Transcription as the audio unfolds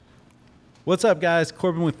What's up, guys?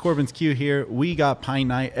 Corbin with Corbin's Q here. We got Pint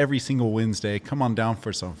Night every single Wednesday. Come on down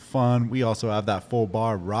for some fun. We also have that full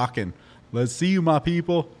bar rocking. Let's see you, my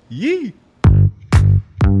people. Yee!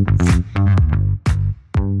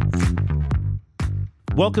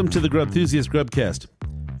 Welcome to the Grubthusiast Grubcast,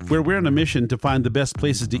 where we're on a mission to find the best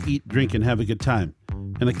places to eat, drink, and have a good time.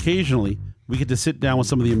 And occasionally, we get to sit down with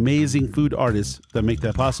some of the amazing food artists that make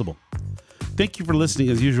that possible. Thank you for listening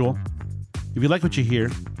as usual. If you like what you hear,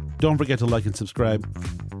 don't forget to like and subscribe.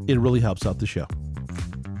 It really helps out the show.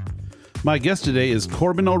 My guest today is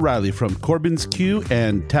Corbin O'Reilly from Corbin's Q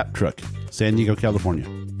and Tap Truck, San Diego, California.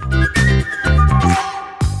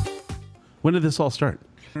 When did this all start?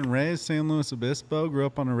 Raised San Luis Obispo, grew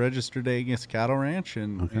up on a registered Angus cattle ranch,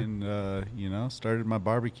 and started my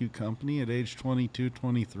barbecue company at age 22,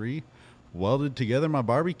 23. Welded together my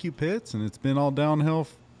barbecue pits, and it's been all downhill,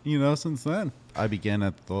 since then. I began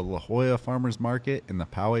at the La Jolla Farmers Market and the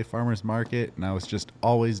Poway Farmers Market, and I was just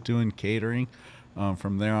always doing catering.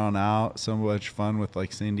 From there on out, so much fun with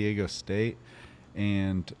like San Diego State,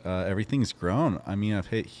 and everything's grown. I mean, I've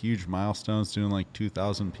hit huge milestones doing like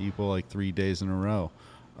 2,000 people like 3 days in a row.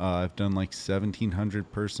 I've done like 1,700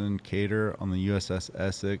 person cater on the USS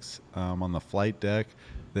Essex on the flight deck.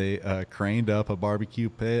 They craned up a barbecue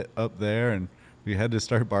pit up there, and we had to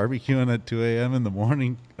start barbecuing at 2 a.m. in the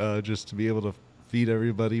morning just to be able to feed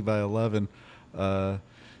everybody by 11.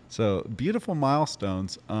 So beautiful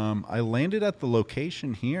milestones. I landed at the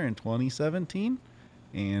location here in 2017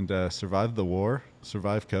 and survived the war,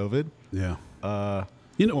 survived COVID. Yeah.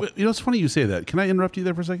 It's funny you say that. Can I interrupt you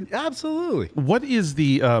there for a second? Absolutely. What is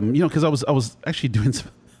the because I was actually doing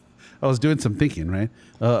some thinking, right?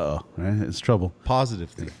 Right? It's trouble. Positive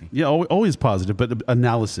thinking. Yeah, always positive, but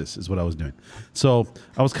analysis is what I was doing. So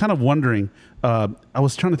I was kind of wondering. I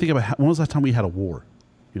was trying to think about when was the last time we had a war,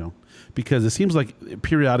 because it seems like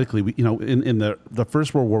periodically, in the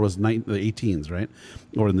First World War was the 18s, right,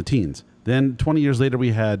 or in the teens. Then 20 years later,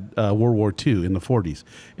 we had World War II in the 40s,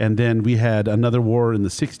 and then we had another war in the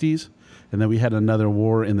 60s, and then we had another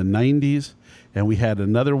war in the 90s, and we had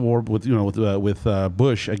another war with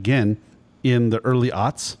Bush again in the early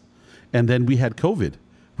aughts, and then we had COVID,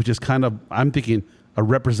 which is kind of, I'm thinking,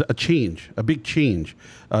 a change, a big change,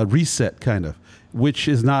 a reset kind of, which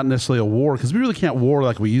is not necessarily a war, because we really can't war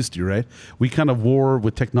like we used to, right? We kind of war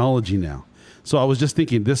with technology now. So I was just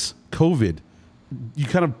thinking, this COVID, you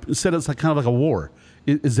kind of said it's kind of like a war.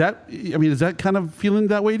 Is that kind of feeling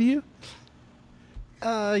that way to you?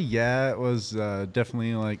 Yeah, it was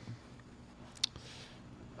definitely like,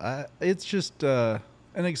 it's just an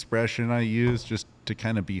expression I use just to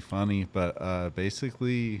kind of be funny, but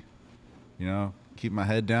basically, keep my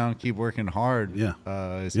head down, keep working hard. Yeah.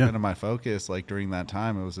 It's kind of my focus. Like during that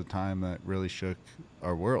time, it was a time that really shook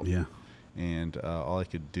our world. Yeah. And all I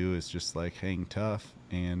could do is just like hang tough.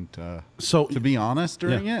 And so to be honest,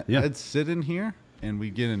 during it, yeah. I'd sit in here and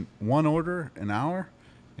we'd get in one order an hour,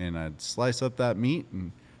 and I'd slice up that meat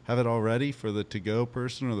and have it all ready for the to-go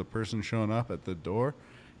person or the person showing up at the door.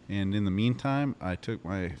 And in the meantime, I took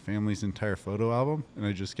my family's entire photo album and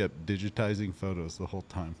I just kept digitizing photos the whole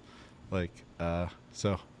time.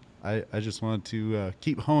 So I just wanted to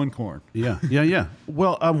keep hoeing corn. Yeah.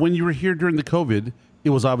 Well, when you were here during the COVID, it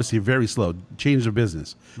was obviously very slow, change of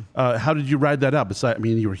business. How did you ride that out?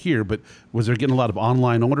 You were here, but was there getting a lot of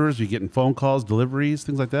online orders? Were you getting phone calls, deliveries,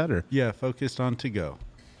 things like that? Or yeah, focused on to go.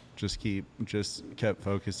 Just kept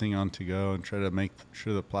focusing on to go and try to make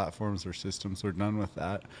sure the platforms or systems were done with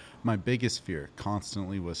that. My biggest fear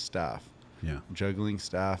constantly was staff. Yeah, juggling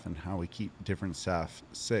staff and how we keep different staff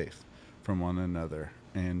safe from one another.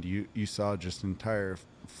 And you saw just entire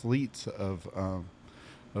fleets of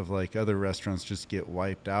like other restaurants just get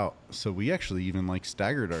wiped out. So we actually even like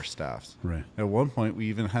staggered our staffs. Right. At one point we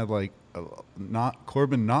even had like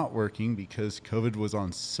Corbin not working because COVID was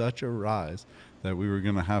on such a rise that we were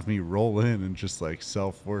going to have me roll in and just like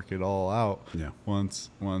self-work it all out. Yeah. Once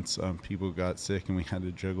people got sick and we had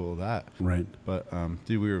to juggle that. Right. But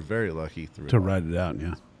we were very lucky to ride it out.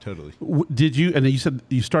 Yeah. Totally. Did you? And you said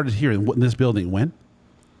you started here in this building when?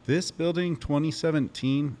 This building,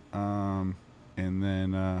 2017, and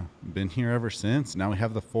then been here ever since. Now we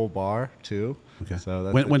have the full bar too. Okay.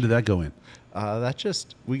 So when did that go in?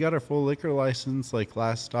 We got our full liquor license like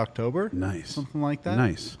last October. Nice. Something like that.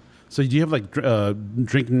 Nice. So do you have like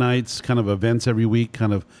drink nights, kind of events every week,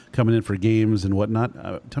 kind of coming in for games and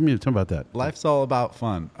whatnot? Tell me about that. Life's all about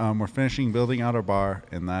fun. We're finishing building out our bar,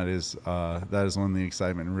 and that is when the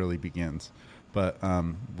excitement really begins. But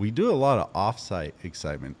we do a lot of off-site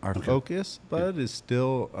excitement. Our focus, Bud, is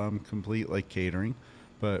still complete like catering.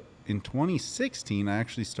 But in 2016, I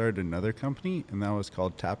actually started another company, and that was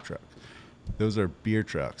called Tap Truck. Those are beer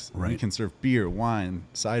trucks. Right. You can serve beer, wine,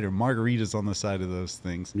 cider, margaritas on the side of those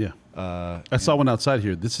things. Yeah. I saw one outside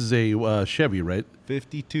here. This is a Chevy, right?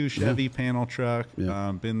 52 Chevy panel truck.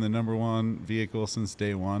 Yeah. Been the number one vehicle since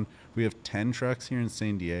day one. We have 10 trucks here in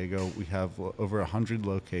San Diego. We have over 100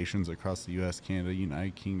 locations across the U.S., Canada,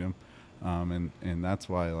 United Kingdom. And that's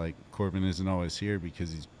why, like, Corbin isn't always here,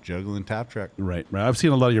 because he's juggling tap truck. Right. I've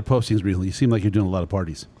seen a lot of your postings recently. You seem like you're doing a lot of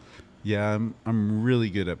parties. Yeah, I'm really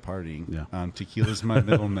good at partying. Yeah. Tequila's my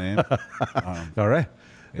middle name. All right.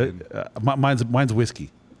 And- Mine's whiskey.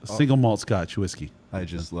 Single malt Scotch whiskey. I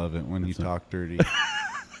just love it when you talk dirty.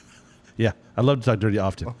 Yeah, I love to talk dirty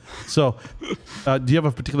often. So, do you have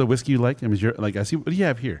a particular whiskey you like? I mean, I see. What do you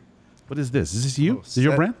have here? What is this? Is this you? Is this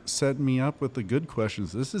your brand? Set me up with the good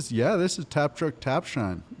questions. This is Tap Truck Tap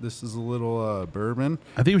Shine. This is a little bourbon.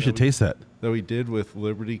 I think we should taste that. That we did with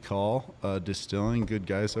Liberty Call Distilling. Good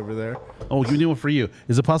guys over there. Oh, give me one for you.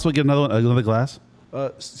 Is it possible to get another glass?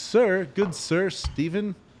 Sir, good sir,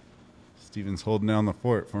 Steven. Steven's holding down the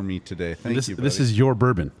fort for me today. Thank you, buddy. This is your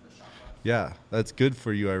bourbon. Yeah, that's good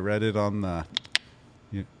for you. I read it on the...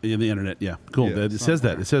 In the internet, yeah. Cool. Yeah, It says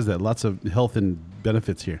that. It says that. Lots of health and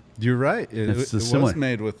benefits here. You're right. It similar. was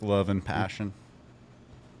made with love and passion.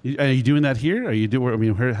 Are you doing that here?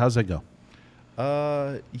 How's that go?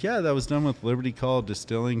 Yeah, that was done with Liberty Call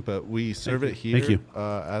Distilling, but we serve it here. Thank you.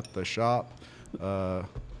 At the shop.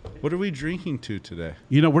 What are we drinking to today?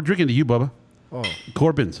 We're drinking to you, Bubba. Oh,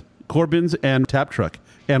 Corbin's and Tap Truck.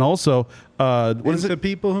 And also, what is the it?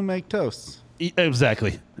 people who make toasts.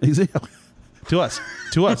 Exactly. To us.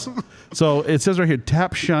 So it says right here,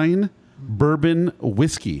 Tap Shine Bourbon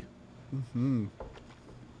Whiskey. Mm-hmm.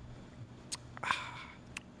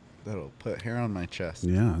 That'll put hair on my chest.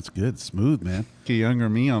 Yeah, it's good. Smooth, man. Like a younger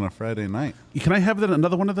me on a Friday night. Can I have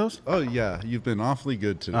another one of those? Oh, yeah. You've been awfully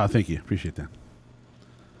good today. Thank you. Appreciate that.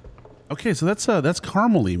 Okay, so that's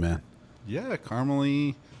caramely, man. Yeah,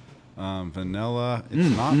 caramely, vanilla.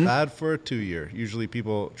 It's not bad for a 2-year. Usually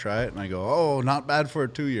people try it and I go, oh, not bad for a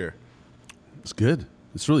 2-year. It's good.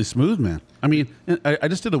 It's really smooth, man. I mean, I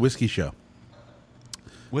just did a whiskey show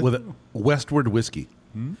with a Westward Whiskey.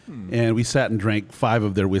 And we sat and drank 5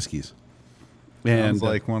 of their whiskeys. And sounds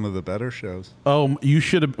like one of the better shows. Oh, you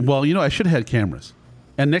should have. Well, I should have had cameras.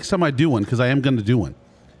 And next time I do one, because I am going to do one,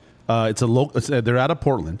 it's a local. They're out of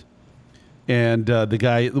Portland, and the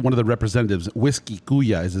guy, one of the representatives, Whiskey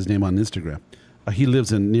Kuya is his name on Instagram. He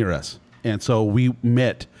lives near us, and so we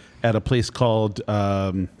met at a place called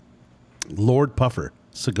Lord Puffer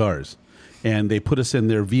Cigars. And they put us in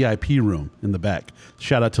their VIP room in the back.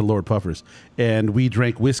 Shout out to Lord Puffers. And we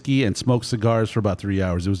drank whiskey and smoked cigars for about 3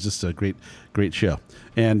 hours. It was just a great, great show.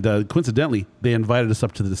 And coincidentally, they invited us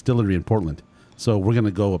up to the distillery in Portland. So we're going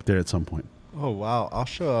to go up there at some point. Oh, wow. I'll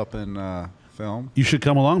show up and film. You should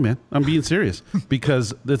come along, man. I'm being serious.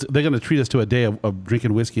 Because they're going to treat us to a day of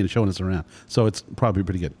drinking whiskey and showing us around. So it's probably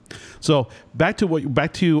pretty good. So back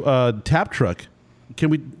to Tap Truck. Can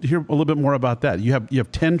we hear a little bit more about that? You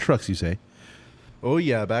have 10 trucks, you say. Oh,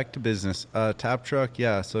 yeah, back to business. Tap truck,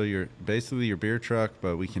 yeah, so you're basically your beer truck,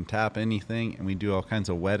 but we can tap anything, and we do all kinds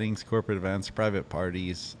of weddings, corporate events, private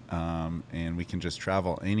parties, and we can just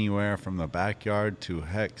travel anywhere from the backyard to,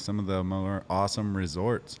 heck, some of the more awesome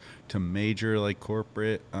resorts to major, like,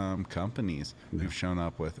 corporate companies we've shown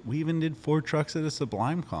up with. We even did 4 trucks at a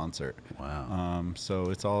Sublime concert. Wow.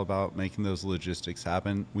 So it's all about making those logistics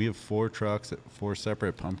happen. We have 4 trucks at 4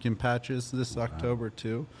 separate pumpkin patches this October,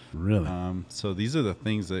 too. Really? So these are the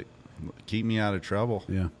things that keep me out of trouble.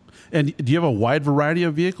 Yeah. And do you have a wide variety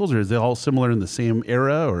of vehicles, or is they all similar in the same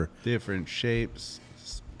era, or Different shapes,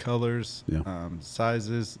 colors, Yeah.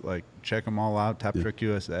 Sizes. Like, check them all out. Tap Truck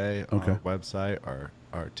USA, Okay. our website,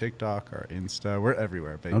 our TikTok, our Insta. We're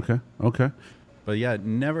everywhere, baby. Okay. But yeah, it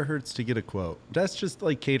never hurts to get a quote. That's just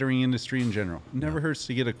like catering industry in general. Never hurts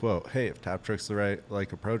to get a quote. Hey, if Tap Truck's the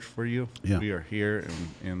right approach for you, we are here,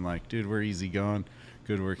 and like, dude, we're easygoing,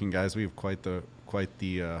 good working guys. We have quite the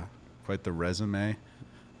resume,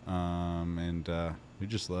 and we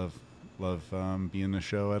just love being a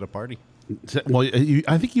show at a party. Well,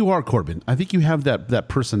 I think you are, Corbin. I think you have that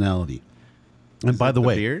personality. And by the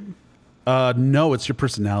way, beard? No, it's your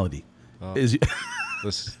personality. Is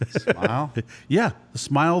The smile? Yeah, the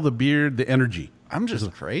smile, the beard, the energy. I'm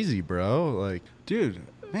just crazy, bro. Like, dude,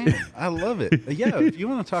 man, I love it. Yeah, if you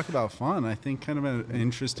want to talk about fun, I think kind of an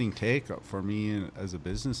interesting take for me as a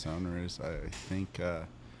business owner is I think,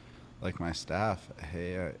 like my staff,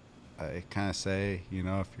 hey, I kind of say, you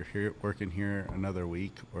know, if you're here working here another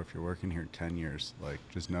week, or if you're working here 10 years, like,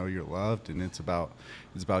 just know you're loved, and it's about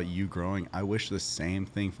you growing. I wish the same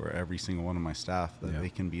thing for every single one of my staff, that they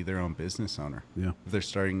can be their own business owner. Yeah. If they're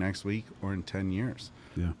starting next week or in 10 years.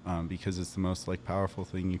 Yeah. Because it's the most like powerful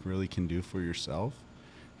thing you really can do for yourself.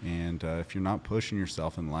 And if you're not pushing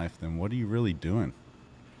yourself in life, then what are you really doing?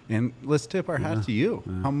 And let's tip our hat to you.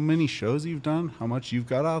 Yeah. How many shows you've done, how much you've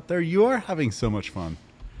got out there. You are having so much fun.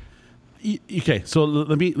 Okay, so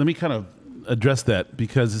let me kind of address that,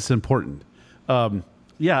 because it's important.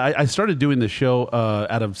 I started doing the show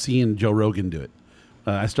out of seeing Joe Rogan do it.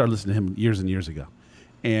 I started listening to him years and years ago,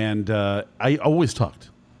 and I always talked.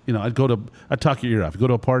 You know, I'd talk your ear off. Go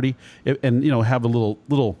to a party and have a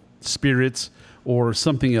little spirits or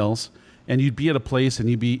something else, and you'd be at a place and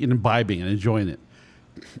you'd be imbibing and enjoying it.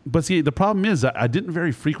 But see, the problem is I didn't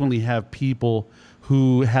very frequently have people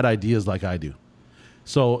who had ideas like I do.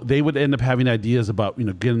 So they would end up having ideas about,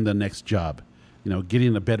 getting the next job,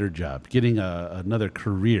 getting a better job, getting another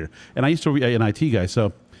career. And I used to be an IT guy,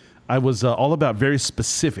 so I was all about very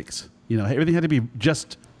specifics. Everything had to be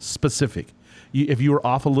just specific. If you were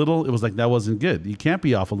off a little, it was like, that wasn't good. You can't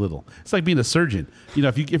be off a little. It's like being a surgeon.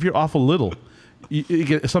 If you're off a little,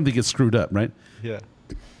 something gets screwed up, right? Yeah.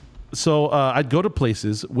 So I'd go to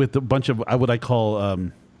places with a bunch of what I call,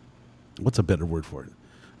 what's a better word for it?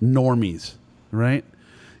 Normies, right?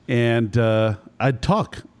 And I'd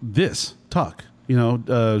talk about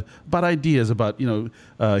ideas, about,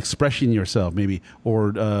 expressing yourself maybe,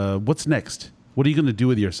 or what's next? What are you going to do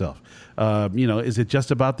with yourself? Is it just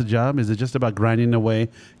about the job? Is it just about grinding away,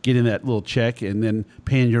 getting that little check, and then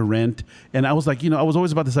paying your rent? And I was like, I was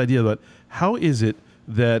always about this idea about how is it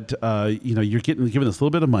that, you're given this little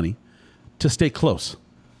bit of money to stay close,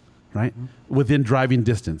 right? Mm-hmm. Within driving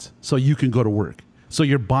distance, so you can go to work. So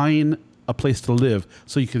you're buying a place to live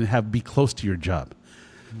so you can be close to your job.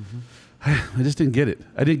 Mm-hmm. I just didn't get it.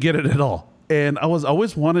 I didn't get it at all. And I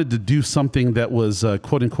always wanted to do something that was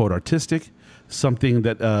quote unquote artistic, something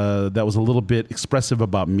that was a little bit expressive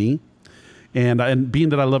about me. And being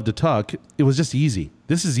that I love to talk, it was just easy.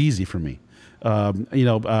 This is easy for me.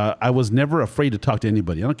 I was never afraid to talk to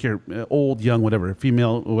anybody. I don't care, old, young, whatever,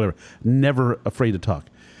 female, whatever. Never afraid to talk.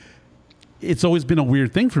 It's always been a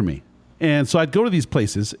weird thing for me. And so I'd go to these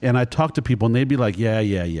places and I'd talk to people and they'd be like,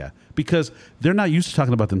 yeah. Because they're not used to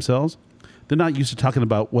talking about themselves. They're not used to talking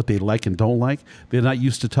about what they like and don't like. They're not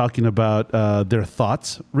used to talking about their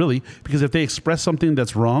thoughts, really. Because if they express something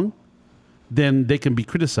that's wrong, then they can be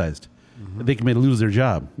criticized. Mm-hmm. They can lose their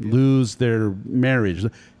job, lose their marriage.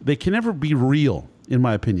 They can never be real, in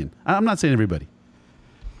my opinion. I'm not saying everybody,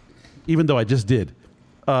 even though I just did.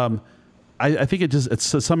 I think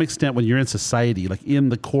it's to some extent when you're in society, like in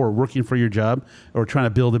the core, working for your job or trying to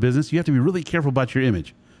build a business, you have to be really careful about your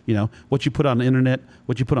image. What you put on the internet,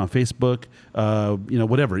 what you put on Facebook,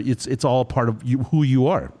 whatever. It's all part of who you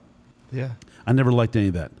are. Yeah. I never liked any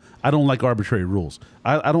of that. I don't like arbitrary rules.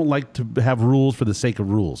 I don't like to have rules for the sake of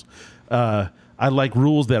rules. I like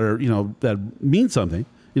rules that are, that mean something.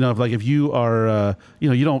 If you are,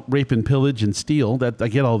 you don't rape and pillage and steal. That I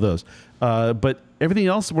get all those. But everything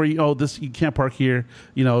else where you can't park here.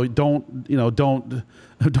 Don't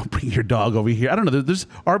bring your dog over here. I don't know. There's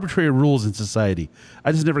arbitrary rules in society.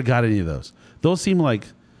 I just never got any of those. Those seem like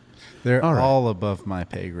they're all above my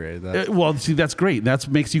pay grade. Well, see, that's great. That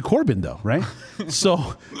makes you Corbin, though, right? so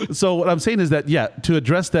what I'm saying is that, to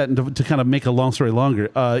address that and to kind of make a long story longer,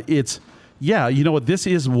 you know what? This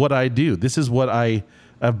is what I do. This is what I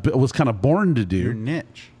was kind of born to do. Your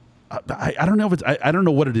niche. I don't know if I don't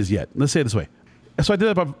know what it is yet. Let's say it this way. So I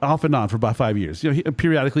did that off and on for about 5 years.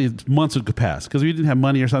 Periodically months would pass because we didn't have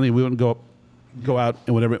money or something. We wouldn't go out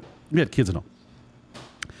and whatever. We had kids and all.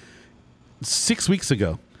 6 weeks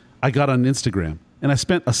ago, I got on Instagram and I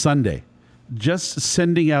spent a Sunday just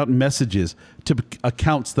sending out messages to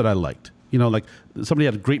accounts that I liked. Like somebody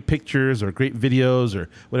had great pictures or great videos or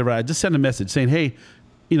whatever. I just sent a message saying, hey,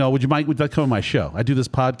 would you like to come on my show? I do this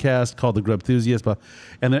podcast called the Grubthusiast.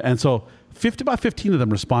 And so about 15 of them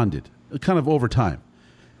responded kind of over time.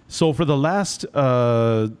 So for the last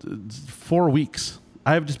 4 weeks,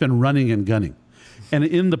 I've just been running and gunning. And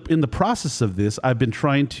in the process of this, I've been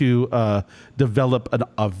trying to develop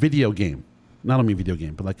a video game not only video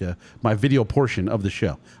game, but like my video portion of the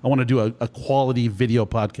show. I want to do a quality video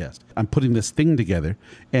podcast. I'm putting this thing together,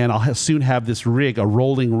 and I'll soon have this rig, a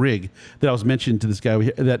rolling rig that I was mentioning to this guy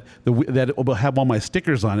that will have all my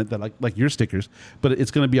stickers on it, that like your stickers, but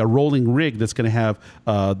it's going to be a rolling rig that's going to have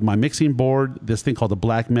my mixing board, this thing called the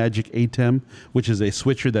Blackmagic ATEM, which is a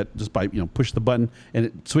switcher that just by push the button and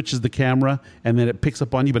it switches the camera, and then it picks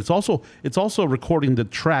up on you. But it's also recording the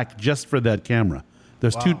track just for that camera.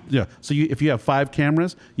 There's two. Yeah. So if you have 5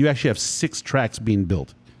 cameras, you actually have 6 tracks being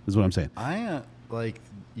built. Is what I'm saying.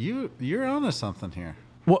 You're onto something here.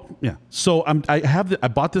 Well, yeah. So I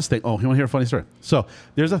bought this thing. Oh, you want to hear a funny story? So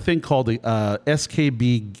there's a thing called the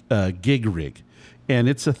SKB gig rig, and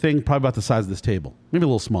it's a thing probably about the size of this table, maybe a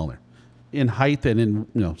little smaller, in height and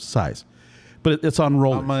in size, but it's on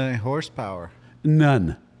rollers. How many horsepower?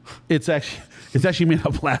 None. It's actually made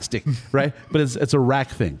of plastic, right? But it's a rack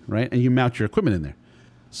thing, right? And you mount your equipment in there.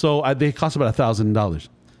 So they cost about $1,000.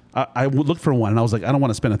 I looked for one, and I was like, I don't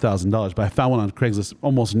want to spend $1,000, but I found one on Craigslist,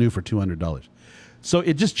 almost new, for $200. So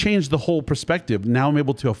it just changed the whole perspective. Now I'm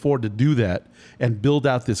able to afford to do that and build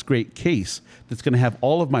out this great case that's going to have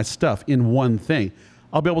all of my stuff in one thing.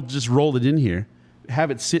 I'll be able to just roll it in here,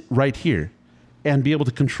 have it sit right here, and be able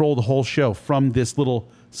to control the whole show from this little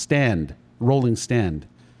stand, rolling stand.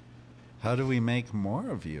 How do we make more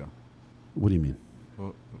of you? What do you mean?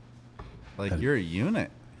 Well, you're a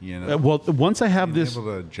unit. Well, once I have this,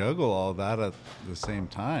 able to juggle all that at the same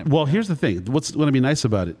time. Well, here's the thing. What's going to be nice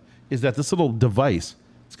about it is that this little device,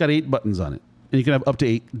 it's got 8 buttons on it, and you can have up to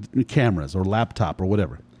 8 cameras or laptop or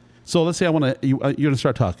whatever. So let's say you're going to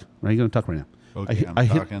start talking, right? You're going to talk right now. Okay,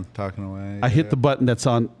 I'm talking away. I hit the button that's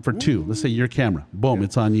on for 2. Let's say your camera. Boom,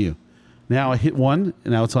 It's on you. Now I hit 1,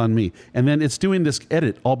 and now it's on me. And then it's doing this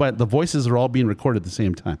edit. The voices are all being recorded at the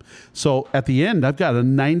same time. So at the end, I've got a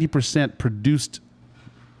 90% produced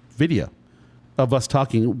video of us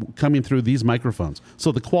talking coming through these microphones.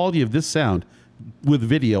 So the quality of this sound with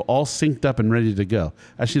video all synced up and ready to go.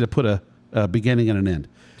 I should have put a beginning and an end.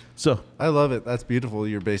 So I love it. That's beautiful.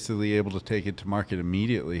 You're basically able to take it to market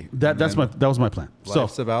immediately. That was my plan.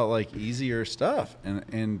 Life's about easier stuff,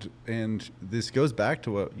 and this goes back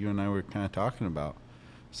to what you and I were kind of talking about.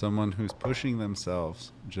 Someone who's pushing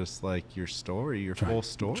themselves, just like your story, full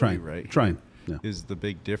story, right? Yeah. Is the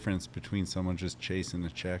big difference between someone just chasing a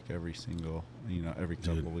check every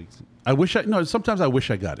couple of weeks. Sometimes I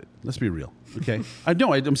wish I got it. Let's be real. Okay.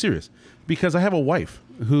 I'm serious, because I have a wife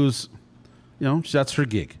who's, that's her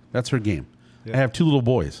gig. That's her game. Yeah. I have 2 little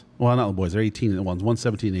boys. Well, not little boys. They're 18. One's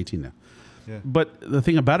 17 and 18 now. Yeah. But the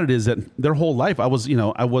thing about it is that their whole life I was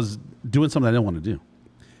doing something I didn't want to do.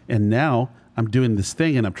 And now I'm doing this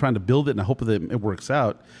thing, and I'm trying to build it, and I hope that it works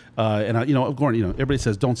out. Gordon, everybody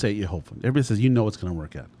says, don't say it, you hope. Everybody says, it's going to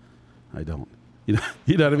work out. I don't. You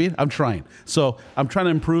know what I mean? I'm trying. So I'm trying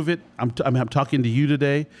to improve it. I'm talking to you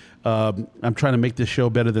today. I'm trying to make this show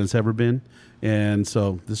better than it's ever been. And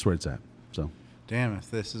so this is where it's at. So, damn, if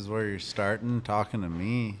this is where you're starting talking to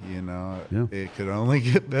me, it could only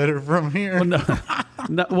get better from here.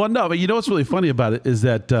 Well, no, but what's really funny about it is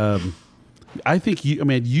that I think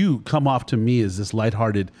you come off to me as this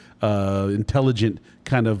lighthearted, intelligent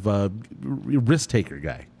kind of risk taker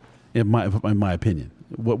guy, in my opinion.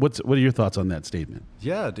 What are your thoughts on that statement?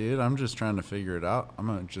 Yeah, dude, I'm just trying to figure it out.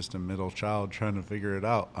 I'm just a middle child trying to figure it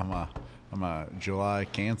out. I'm a July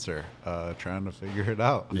Cancer trying to figure it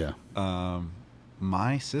out. Yeah.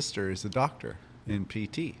 My sister is a doctor in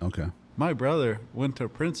PT. Okay. My brother went to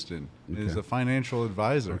Princeton. Okay. Is a financial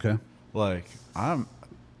advisor. Okay.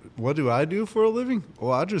 What do I do for a living?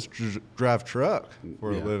 Well, I just drive truck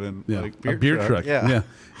for a living. Yeah. A beer truck. Yeah.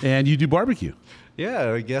 And you do barbecue.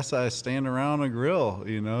 Yeah, I guess I stand around a grill,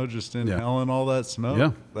 just inhaling all that smoke.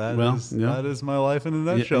 Yeah. That is my life in a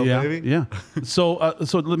nutshell, baby. Yeah. So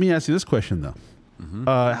let me ask you this question, though.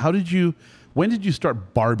 Mm-hmm. When did you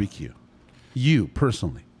start barbecue? You,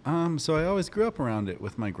 personally? So I always grew up around it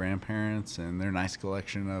with my grandparents and their nice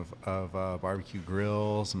collection of barbecue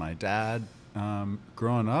grills. My dad,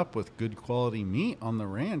 growing up with good quality meat on the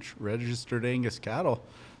ranch, registered Angus cattle,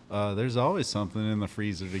 there's always something in the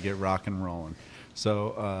freezer to get rock and rolling.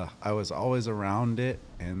 So I was always around it,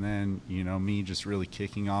 and then me just really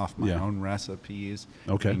kicking off my own recipes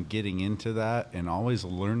and getting into that, and always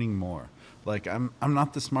learning more. I'm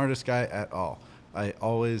not the smartest guy at all.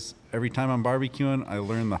 Every time I'm barbecuing, I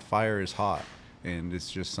learn the fire is hot, and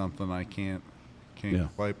it's just something I can't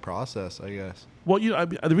quite process, I guess. Well,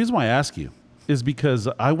 the reason why I ask you is because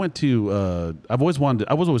I went to I was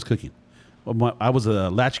always cooking. I was a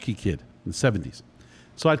latchkey kid in the 70s.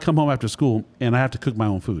 So I'd come home after school, and I have to cook my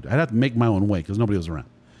own food. I'd have to make my own way because nobody was around.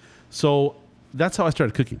 So that's how I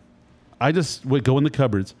started cooking. I just would go in the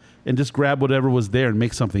cupboards and just grab whatever was there and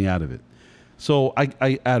make something out of it. So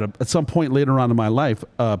at some point later on in my life,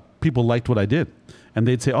 people liked what I did, and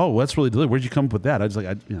they'd say, "Oh, well, that's really delicious. Where'd you come up with that?" I was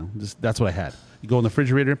like, that's what I had. You go in the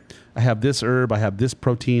refrigerator. I have this herb. I have this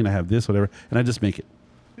protein. I have this whatever, and I just make it.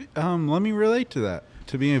 Let me relate to that.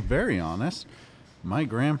 To be very honest, my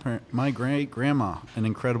great grandma, an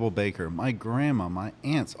incredible baker. My grandma, my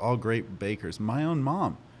aunts, all great bakers. My own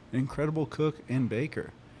mom, an incredible cook and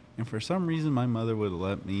baker. And for some reason, my mother would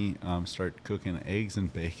let me start cooking eggs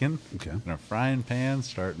and bacon in a frying pan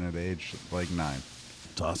starting at age like 9.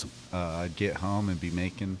 It's awesome. I'd get home and be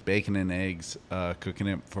making bacon and eggs, cooking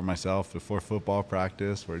it for myself before football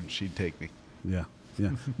practice, where she'd take me. Yeah,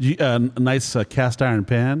 yeah. A nice cast iron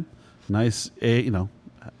pan. Nice,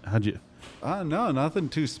 how'd you... No, nothing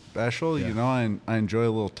too special. Yeah. I enjoy a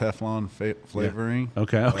little Teflon flavoring. Yeah.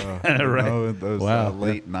 Okay. Right. Those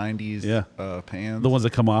late 90s pans. The ones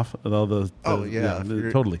that come off.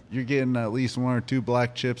 Totally. You're getting at least 1 or 2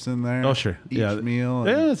 black chips in there. Oh, sure. Each meal.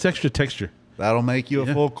 Yeah, it's extra texture. That'll make you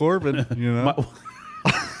a full Corbin,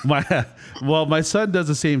 My son does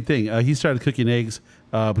the same thing. He started cooking eggs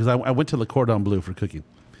because I went to Le Cordon Bleu for cooking.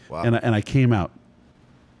 Wow. And I came out.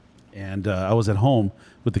 And I was at home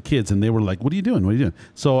with the kids, and they were like, "What are you doing? What are you doing?"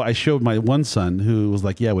 So I showed my one son, who was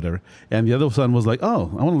like, "Yeah, whatever." And the other son was like,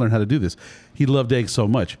 "Oh, I want to learn how to do this." He loved eggs so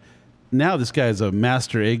much. Now this guy is a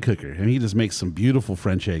master egg cooker, and he just makes some beautiful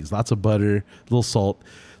French eggs, lots of butter, a little salt.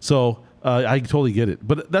 So I totally get it.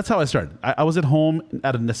 But that's how I started. I was at home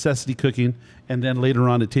out of necessity cooking, and then later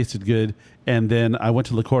on it tasted good. And then I went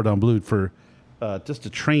to Le Cordon Bleu for just to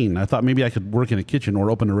train. I thought maybe I could work in a kitchen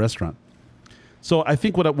or open a restaurant. So I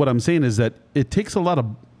think what I'm saying is that it takes a lot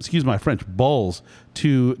of, excuse my French, balls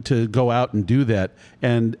to go out and do that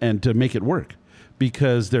and to make it work,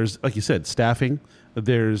 because there's, like you said, staffing.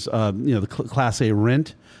 There's the Class A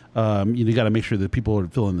rent. You got to make sure that people are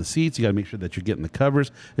filling the seats. You got to make sure that you're getting the covers,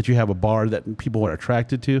 that you have a bar that people are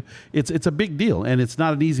attracted to. It's a big deal, and it's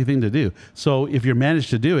not an easy thing to do. So if you manage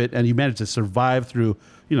to do it and you manage to survive through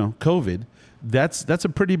COVID, that's a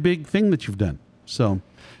pretty big thing that you've done. So.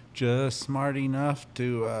 Just smart enough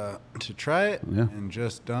to try it, and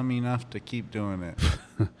just dumb enough to keep doing it.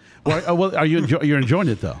 Well, are you're enjoying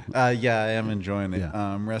it though? Yeah, I am enjoying it.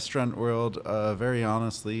 Yeah. Restaurant world, very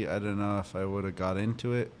honestly, I don't know if I would have got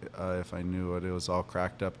into it if I knew what it was all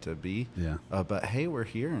cracked up to be. Yeah. But hey, we're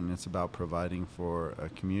here, and it's about providing for a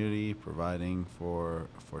community, providing for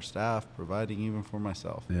staff, providing even for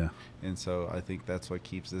myself. Yeah. And so I think that's what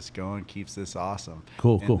keeps this going, keeps this awesome.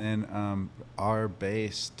 Cool. And then our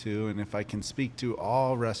base too, and if I can speak to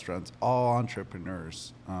all restaurants, all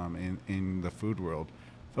entrepreneurs in the food world,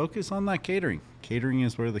 focus on that catering. Catering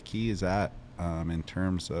is where the key is at in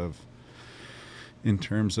terms of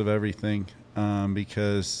everything,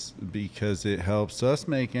 because it helps us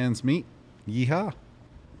make ends meet. Yeehaw!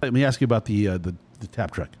 Let me ask you about the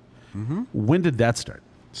tap truck. Mm-hmm. When did that start?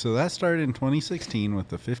 So that started in 2016 with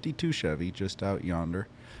the 52 Chevy just out yonder.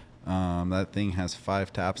 That thing has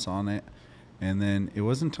 5 taps on it. And then it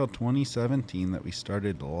wasn't until 2017 that we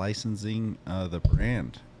started licensing the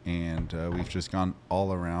brand. And we've just gone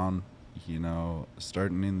all around,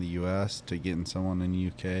 starting in the U.S. to getting someone in the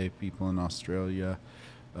U.K., people in Australia.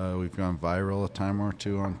 We've gone viral a time or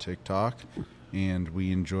two on TikTok. And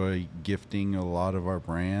we enjoy gifting a lot of our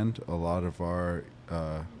brand, a lot of our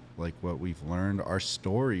what we've learned, our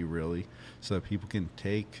story really, so that people can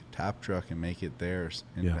take Tap Truck and make it theirs,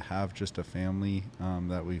 and to have just a family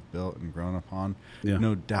that we've built and grown upon.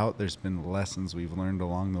 No doubt there's been lessons we've learned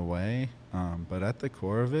along the way, but at the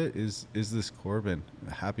core of it is this Corbin,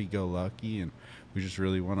 happy-go-lucky, and we just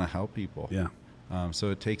really want to help people.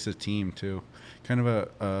 So it takes a team too. Kind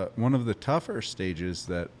of one of the tougher stages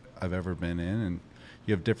that I've ever been in, and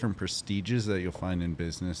you have different prestiges that you'll find in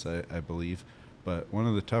business, I believe. But one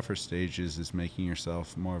of the tougher stages is making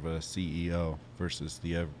yourself more of a CEO versus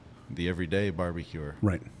the everyday barbecuer,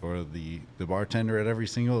 right? Or the bartender at every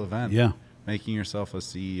single event. Yeah, making yourself a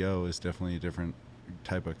CEO is definitely a different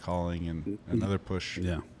type of calling and another push.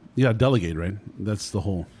 Yeah, you got to delegate, right? That's the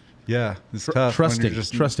whole. Yeah, it's tough. Trusting, when you're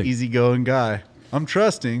just trusting, an eageagoing guy. I'm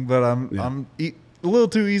trusting, but I'm a little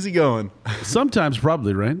too easygoing. Sometimes,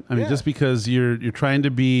 probably, right? I mean, just because you're trying to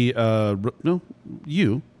be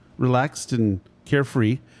relaxed and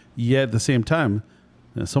carefree, yet at the same time,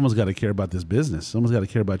 someone's got to care about this business. Someone's got to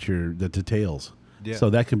care about the details. Yeah. So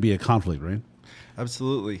that can be a conflict, right?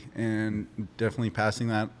 Absolutely, and definitely passing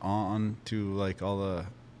that on to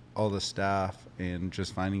all the staff, and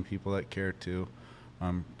just finding people that care too.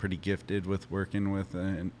 I'm pretty gifted with working with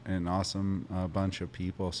an awesome bunch of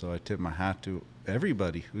people. So I tip my hat to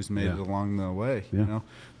everybody who's made it along the way. You know,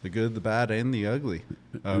 the good, the bad, and the ugly.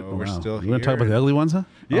 We're still here. You want to talk about the ugly ones, huh?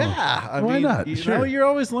 Yeah, I mean, why not? You know, you're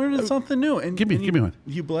always learning something new. And give me one.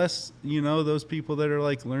 You bless, those people that are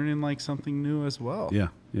like learning like something new as well. Yeah.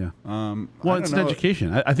 Well, it's an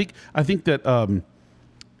education. I think that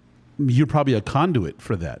you're probably a conduit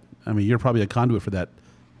for that. I mean, you're probably a conduit for that,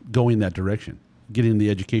 going that direction, getting the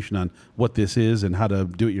education on what this is and how to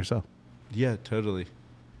do it yourself. Yeah, totally.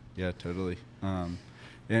 And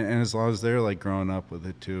as long as they're like growing up with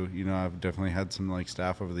it too, I've definitely had some like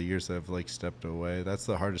staff over the years that have like stepped away. That's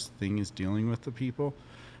the hardest thing, is dealing with the people,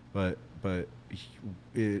 but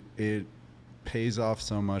it pays off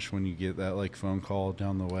so much when you get that like phone call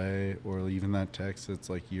down the way, or even that text that's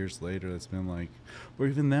like years later that's been like, or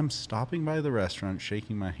even them stopping by the restaurant,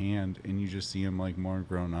 shaking my hand, and you just see them like more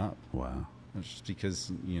grown up. Wow. It's just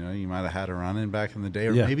because you might have had a run-in back in the day,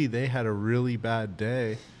 or maybe they had a really bad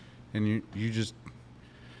day, and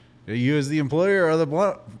you as the employer are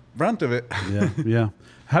the brunt of it. Yeah.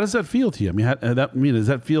 How does that feel to you? I mean, does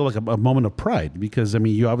that feel like a moment of pride? Because I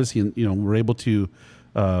mean, you obviously were able to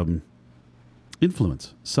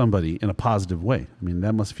influence somebody in a positive way. I mean,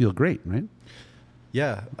 that must feel great, right?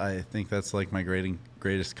 Yeah, I think that's like my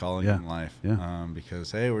greatest calling in life. Yeah.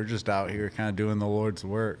 Because hey, we're just out here kind of doing the Lord's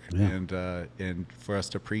work, and for us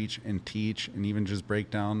to preach and teach and even just break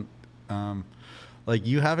down, like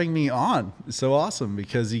you having me on is so awesome,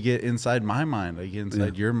 because you get inside my mind, I get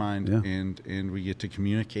inside your mind, and we get to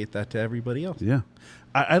communicate that to everybody else. Yeah,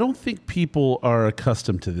 I don't think people are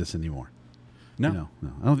accustomed to this anymore. No.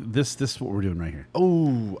 I don't. This is what we're doing right here.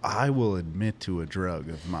 Oh, I will admit to a drug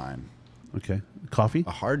of mine. Okay. Coffee?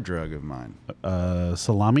 A hard drug of mine.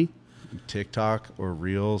 Salami? TikTok or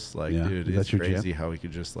Reels. Like, dude, it's crazy how we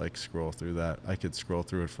could just like scroll through that. I could scroll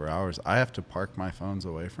through it for hours. I have to park my phones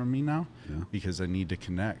away from me now because I need to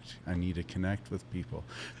connect. I need to connect with people,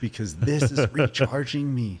 because this is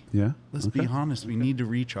recharging me. Yeah. Let's be honest. We need to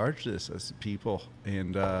recharge this as people.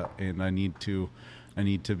 And I need to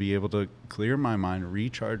be able to clear my mind,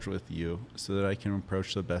 recharge with you, so that I can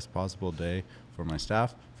approach the best possible day for my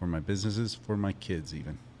staff, for my businesses, for my kids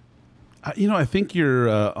even. I think you're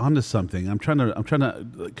onto something. I'm trying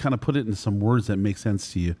to kind of put it in some words that make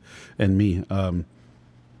sense to you and me.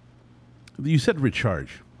 You said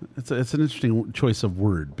recharge. It's an interesting choice of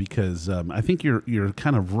word, because I think you're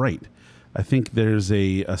kind of right. I think there's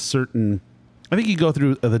a certain. I think you go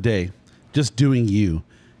through the day just doing you,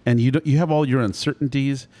 and you have all your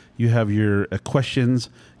uncertainties, you have your questions,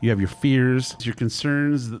 you have your fears, your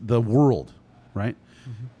concerns, the world, right?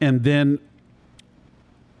 Mm-hmm. And then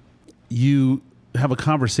you have a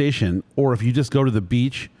conversation, or if you just go to the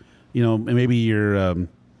beach, and maybe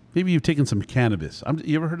you've taken some cannabis.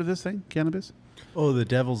 You ever heard of this thing, cannabis? Oh, the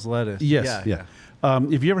devil's lettuce. Yes, yeah.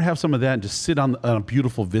 If you ever have some of that and just sit on a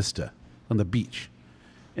beautiful vista on the beach,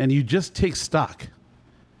 and you just take stock,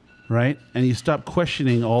 right? And you stop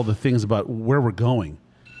questioning all the things about where we're going,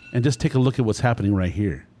 and just take a look at what's happening right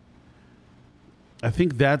here. I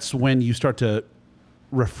think that's when you start to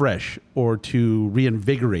refresh or to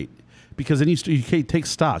reinvigorate, because then you take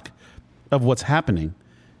stock of what's happening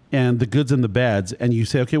and the goods and the bads, and you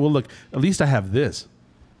say, okay, well, look, at least I have this.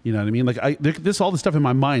 You know what I mean? Like all the stuff in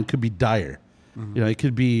my mind could be dire. Mm-hmm. It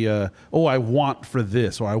could be, I want for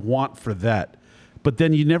this, or I want for that. But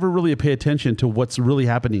then you never really pay attention to what's really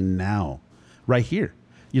happening now, right here.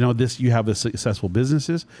 You have the successful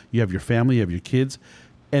businesses, you have your family, you have your kids,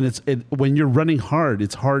 and when you're running hard,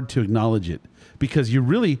 it's hard to acknowledge it, because you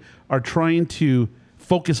really are trying to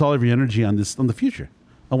focus all of your energy on the future,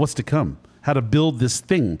 on what's to come, how to build this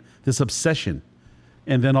thing, this obsession.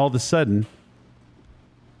 And then all of a sudden,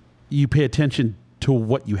 you pay attention to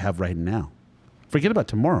what you have right now. Forget about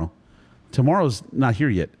tomorrow. Tomorrow's not here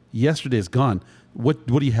yet. Yesterday's gone. What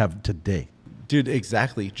do you have today? Dude,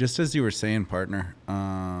 exactly. Just as you were saying, partner,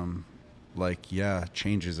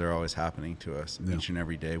 changes are always happening to us each and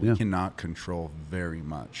every day. We cannot control very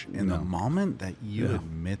much. And the moment that you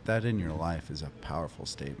admit that in your life is a powerful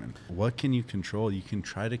statement. What can you control? You can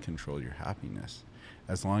try to control your happiness,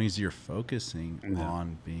 as long as you're focusing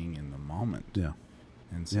on being in the moment. Yeah.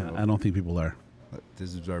 And so I don't think people are.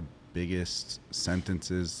 This is our biggest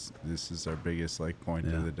sentences. This is our biggest point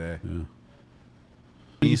of the day. Yeah.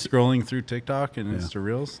 Are you scrolling through TikTok and Insta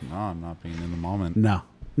Reels? No, I'm not being in the moment.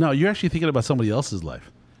 No, you're actually thinking about somebody else's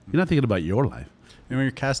life. You're not thinking about your life. And when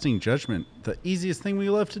you're casting judgment, the easiest thing we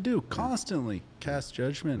love to do, constantly cast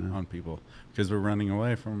judgment on people, because we're running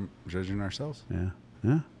away from judging ourselves.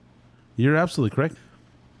 Yeah. You're absolutely correct.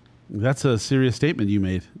 That's a serious statement you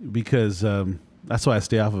made, because That's why I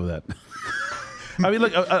stay off of that. I mean,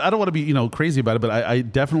 look, I don't want to be crazy about it, but I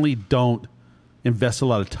definitely don't invest a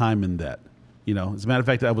lot of time in that. As a matter of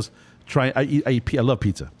fact, I was trying. I love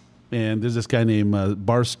pizza, and there's this guy named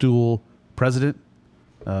Barstool President,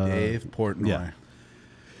 Dave Portnoy. Yeah.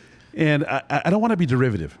 And I don't want to be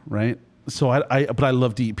derivative, right? So but I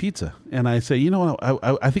love to eat pizza, and I say,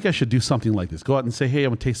 I think I should do something like this. Go out and say, hey,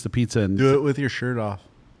 I'm gonna taste the pizza, and do it with your shirt off.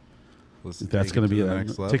 That's going to be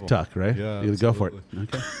a TikTok, right? Yeah, you go for it.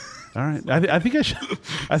 Okay. All right. I think I should.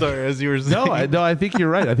 Sorry, as you were saying. No, I think you're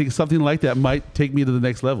right. I think something like that might take me to the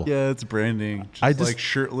next level. Yeah, it's branding. Just like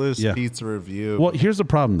shirtless pizza review. Well, here's the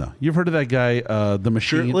problem, though. You've heard of that guy, the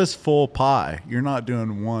machine. Shirtless full pie. You're not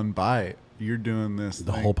doing one bite. You're doing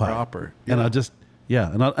the whole pie proper. Yeah. And I'll just,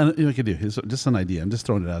 and I can do. It's just an idea. I'm just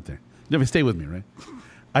throwing it out there. Stay with me, right?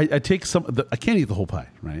 I take I can't eat the whole pie,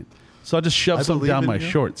 right? So I'll just shove some down my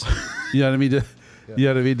shorts. You know what I mean? You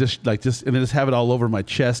know what I mean? Just and then just have it all over my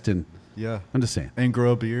chest, and I'm just saying. And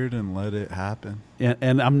grow a beard and let it happen.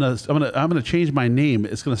 And I'm gonna change my name.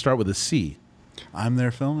 It's gonna start with a C. I'm there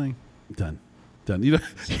filming. Done. You know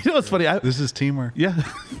what's funny? This is teamwork. Yeah.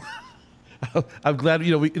 I'm glad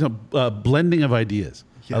blending of ideas.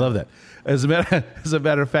 Yeah. I love that. As a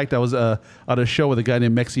matter of fact, I was on a show with a guy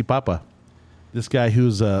named Mexi Papa. This guy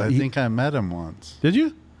who's I think I met him once. Did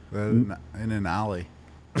you? In an alley.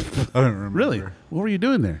 I don't remember. Really? What were you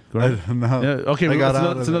doing there? I don't know. Yeah, okay,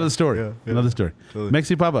 it's another story. Yeah, Another story. Totally.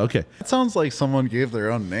 Mexi Papa, okay. It sounds like someone gave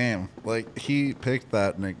their own name. Like he picked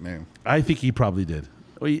that nickname. I think he probably did.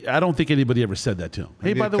 I don't think anybody ever said that to him.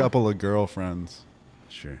 Maybe hey, by the way. A couple of girlfriends.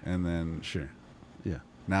 Sure. And then. Sure. Yeah.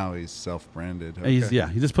 Now he's self-branded. Okay. He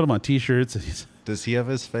just put them on T-shirts. Does he have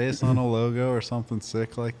his face on a logo or something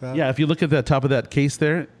sick like that? Yeah, if you look at the top of that case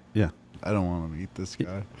there, yeah. I don't want to meet this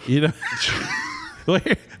guy.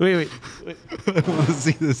 Wait. I want to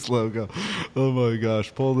see this logo. Oh my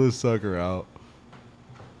gosh. Pull this sucker out.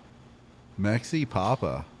 Mexi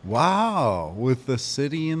Papa. Wow. With the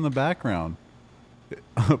city in the background.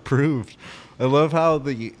 Approved. I love how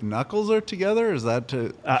the knuckles are together. Is that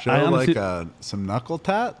to show honestly, some knuckle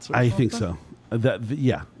tats? I think so.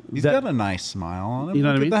 Yeah. He's got a nice smile on him. You know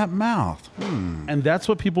what I mean? Look at that mouth. And that's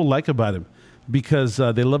what people like about him because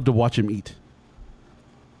they love to watch him eat.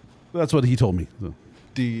 That's what he told me. So.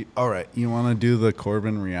 All right, you want to do the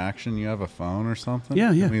Corbin reaction? You have a phone or something?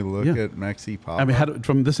 Yeah. Can we look at Mexi Papa? I mean,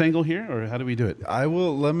 from this angle here, or how do we do it? I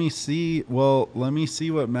will. Let me see. Well, let me see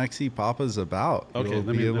what Mexi Papa's about. Okay, You'll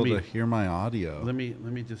be able to hear my audio. Let me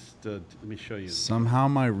just let me show you. Somehow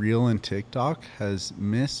my reel in TikTok has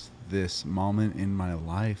missed this moment in my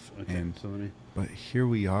life, okay, but here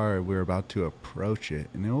we are. We're about to approach it,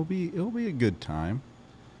 and it'll be a good time.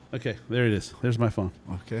 Okay, there it is. There's my phone.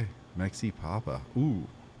 Okay. Mexi Papa. Ooh.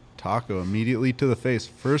 Taco immediately to the face.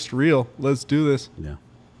 First reel. Let's do this. Yeah.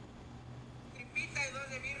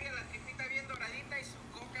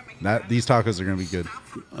 These tacos are going to be good.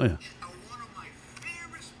 Oh, yeah.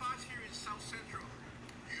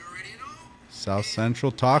 South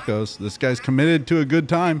Central Tacos. This guy's committed to a good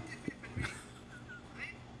time.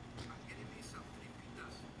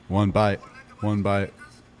 One bite.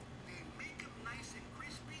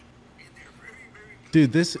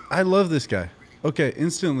 Dude, I love this guy. Okay,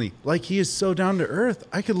 instantly. Like, he is so down to earth.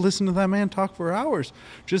 I could listen to that man talk for hours.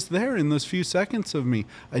 Just there in those few seconds of me.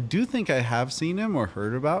 I do think I have seen him or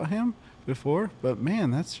heard about him before, but man,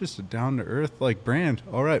 that's just a down to earth brand.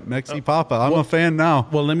 All right, Mexi Papa. I'm a fan now.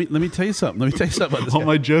 Well, let me tell you something. About this All guy.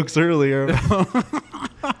 My jokes earlier.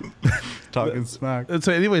 Talking smack.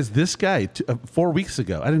 So anyways, this guy 4 weeks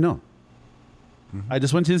ago, I didn't know. I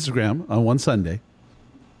just went to Instagram on one Sunday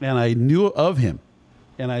and I knew of him.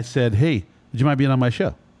 And I said, hey, would you mind being on my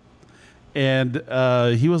show? And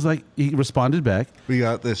he responded back. We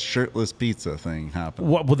got this shirtless pizza thing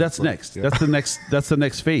happening. Well, that's next. Yeah. That's the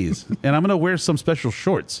next phase. And I'm going to wear some special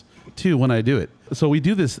shorts too when I do it. So we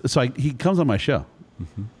do this. So he comes on my show.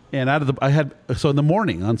 Mm-hmm. And in the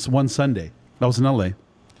morning on one Sunday, I was in LA.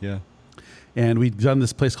 Yeah. And we'd done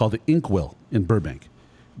this place called the Inkwell in Burbank.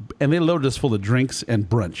 And they loaded us full of drinks and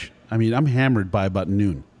brunch. I mean, I'm hammered by about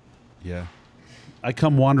noon. Yeah. I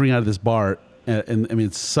come wandering out of this bar, and I mean,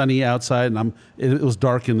 it's sunny outside, and it was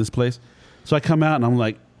dark in this place. So I come out, and I'm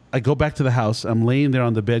like, I go back to the house. I'm laying there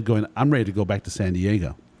on the bed going, I'm ready to go back to San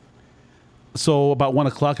Diego. So about 1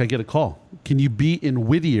 o'clock, I get a call. Can you be in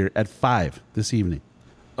Whittier at 5 this evening?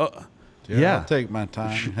 Yeah. I'll take my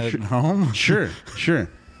time heading home. Sure.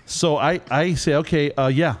 So I say, okay,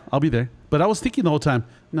 yeah, I'll be there. But I was thinking the whole time,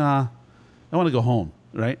 nah, I want to go home,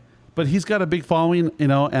 right? But he's got a big following,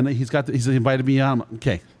 and he's invited me on.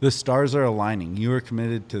 Okay. The stars are aligning. You are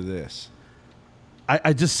committed to this.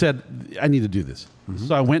 I just said, I need to do this. Mm-hmm.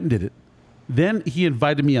 So I went and did it. Then he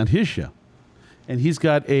invited me on his show. And he's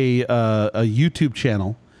got a YouTube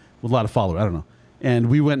channel with a lot of followers. I don't know. And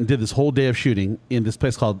we went and did this whole day of shooting in this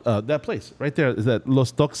place called, that place right there is that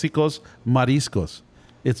Los Tóxicos Mariscos.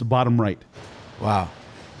 It's bottom right. Wow.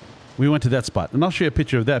 We went to that spot. And I'll show you a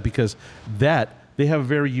picture of that because they have a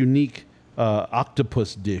very unique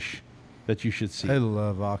octopus dish that you should see. I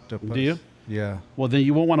love octopus. Do you? Yeah. Well, then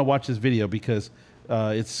you won't want to watch this video because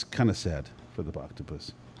it's kind of sad for the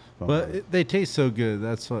octopus. But they taste so good.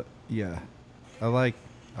 That's what, yeah. I like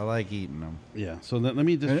eating them. Yeah. So let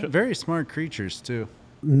me just... Very smart creatures, too.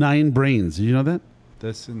 9 brains. Did you know that?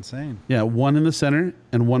 That's insane. Yeah, 1 in the center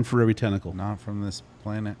and 1 for every tentacle. Not from this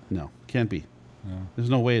planet. No, can't be. No. There's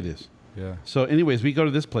no way it is. Yeah. So anyways, we go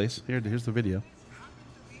to this place. Here's the video.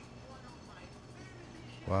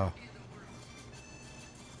 Wow.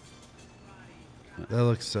 That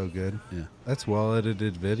looks so good. Yeah. That's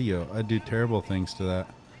well-edited video. I do terrible things to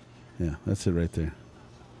that. Yeah, that's it right there.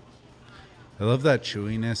 I love that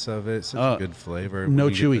chewiness of it. Such a good flavor. No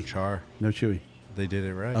when you chewy. get the char. No chewy. They did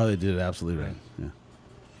it right. Oh, they did it absolutely right. Yeah.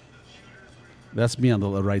 That's me on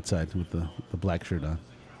the right side with the black shirt on.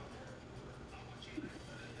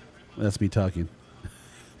 That's me talking.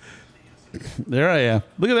 There I am.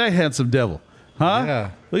 Look at that handsome devil. Huh?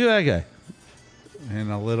 Yeah. Look at that guy.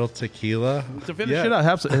 And a little tequila. To finish it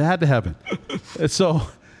out, it had to happen. So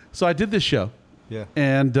I did this show. Yeah.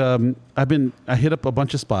 And I hit up a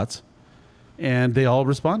bunch of spots, and they all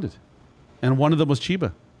responded. And one of them was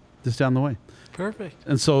Chiba, just down the way. Perfect.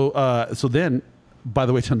 And so then, by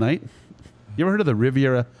the way, tonight, you ever heard of the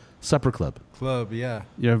Riviera Supper Club? Club, yeah.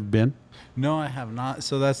 You ever been? No, I have not.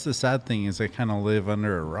 So that's the sad thing is I kind of live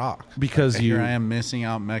under a rock. Because here I am missing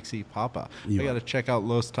out Mexi Papa. I got to check out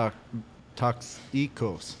Los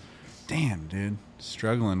Tóxicos. Damn, dude.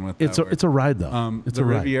 Struggling with that. It's a ride, though. It's the a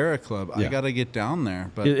ride. Riviera Club. Yeah. I got to get down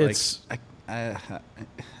there. But it's...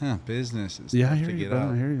 business is I tough hear to you, get bro.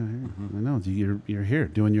 out. I hear you. Mm-hmm. I know. You're here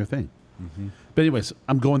doing your thing. Mm-hmm. But anyways,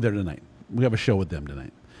 I'm going there tonight. We have a show with them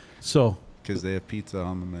tonight. So... Because they have pizza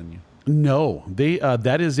on the menu. No, they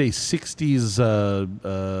that is a 60s.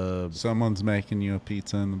 Someone's making you a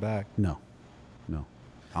pizza in the back. No.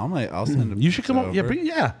 I'll send a You should come over. up.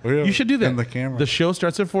 Yeah. You should do that. And the camera. The show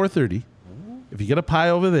starts at 4:30. If you get a pie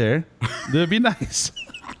over there, that'd be nice.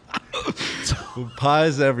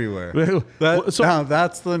 Pies everywhere. Now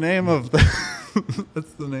that's the name of the.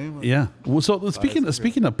 That's the name. Of yeah. Well, so speaking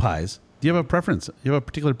of pies, do you have a preference? You have a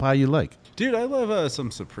particular pie you like? Dude, I love some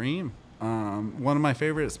Supreme. One of my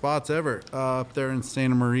favorite spots ever up there in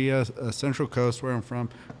Santa Maria, Central Coast, where I'm from.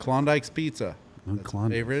 Klondike's Pizza. That's a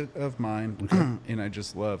favorite of mine, and I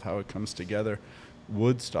just love how it comes together.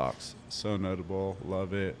 Woodstock's so notable,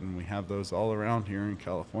 love it, and we have those all around here in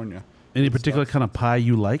California. Any particular kind of pie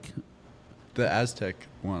you like? The Aztec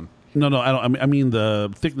one. No, I don't. I mean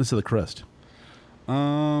the thickness of the crust.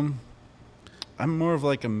 I'm more of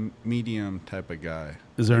like a medium type of guy.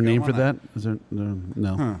 Is there a name for that? Is there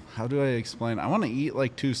no? Huh. How do I explain? I want to eat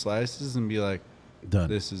like 2 slices and be like, done.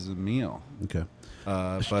 This is a meal. Okay.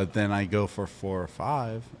 But then I go for 4 or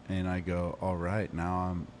 5, and I go, all right,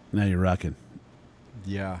 now you're rocking.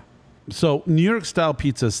 Yeah. So New York style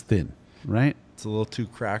pizza is thin, right? It's a little too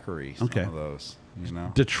crackery. Some of those, you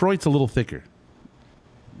know. Detroit's a little thicker.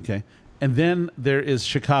 Okay. And then there is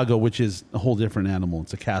Chicago, which is a whole different animal.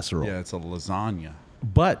 It's a casserole. Yeah, it's a lasagna.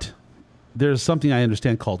 But there's something I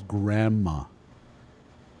understand called grandma.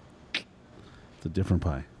 It's a different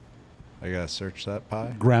pie. I gotta search that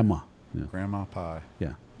pie. Grandma. Yeah. Grandma pie.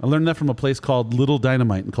 Yeah. I learned that from a place called Little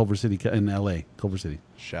Dynamite in Culver City, in L.A. Culver City.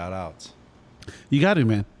 Shout outs. You got to,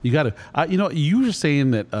 man. You got to. You were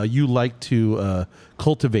saying that you like to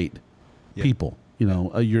cultivate people. You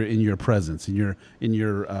know, you're in your presence, in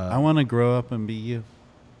your. I want to grow up and be you.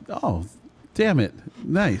 Oh, damn it!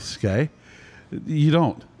 Nice guy. You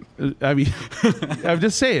don't. I mean, I'm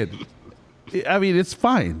just saying. I mean, it's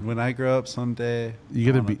fine. When I grow up someday,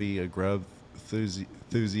 you're gonna be a Grubthusiast.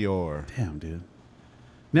 Damn, dude.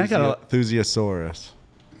 Now Thusiosaurus.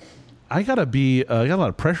 I got a lot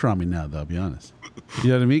of pressure on me now, though. I'll be honest. You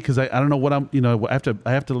know what I mean? Because I don't know what I'm. You know, I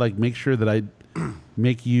have to like make sure that I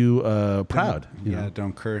make you proud. You know?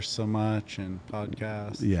 Don't curse so much in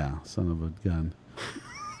podcasts. Yeah, son of a gun.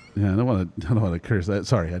 Yeah, I don't want to curse.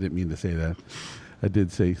 Sorry, I didn't mean to say that. I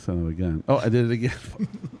did say son of a gun. Oh, I did it again.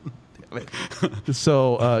 Damn it.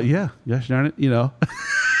 So yeah, gosh darn it, you know.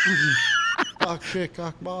 Cock shit,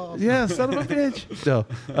 cock balls. Yeah, son of a bitch. No.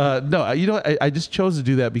 You know, I just chose to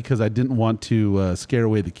do that because I didn't want to scare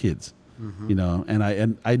away the kids. Mm-hmm. You know, and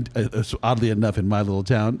I oddly enough, in my little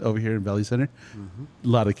town over here in Valley Center, a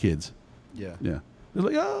lot of kids. Yeah. Yeah. They're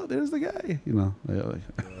like, oh, there's the guy.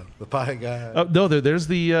 The pie guy. Oh no, there's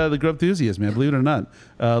the Grubthusiast, man. Believe it or not,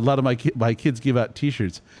 a lot of my kids give out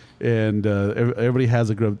T-shirts, and everybody has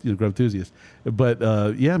a Grubthusiast. But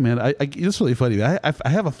yeah, man, it's really funny. I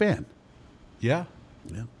have a fan. Yeah.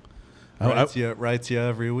 Writes you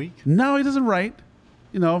every week. No, he doesn't write.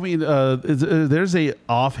 There's a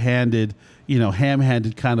offhanded,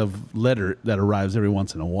 ham-handed kind of letter that arrives every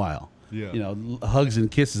once in a while. Yeah. Hugs and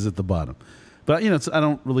kisses at the bottom. But I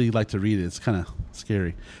don't really like to read it. It's kind of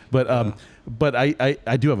scary. But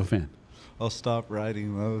I do have a fan. I'll stop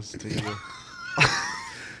writing those to you.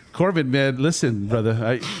 Corbin, man, listen,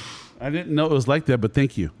 brother. I didn't know it was like that, but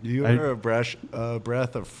thank you. You are a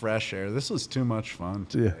breath of fresh air. This was too much fun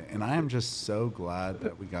today, and I am just so glad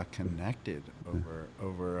that we got connected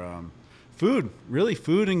over food. Really,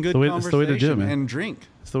 food and good conversation. It's the way to do it, man. And drink.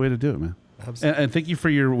 It's the way to do it, man. Absolutely. And thank you for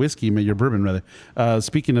your whiskey, man, your bourbon, rather.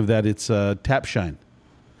 Speaking of that, it's Tap Shine.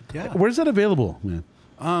 Yeah. Where's that available, man?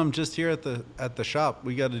 Just here at the shop.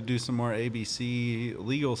 We got to do some more ABC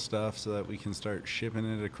legal stuff so that we can start shipping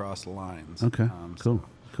it across the lines. Okay, cool.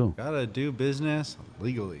 Gotta do business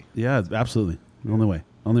legally. Yeah, absolutely. Only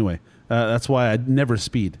way. That's why I never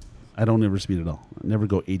speed. I don't ever speed at all. I never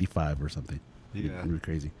go 85 or something. Yeah. You're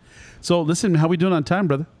crazy. So listen, how we doing on time,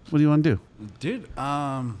 brother? What do you want to do? Dude,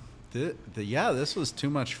 this was too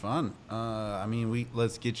much fun.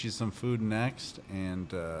 Let's get you some food next and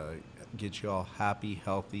get you all happy,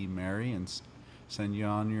 healthy, merry, and send you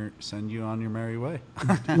on your merry way.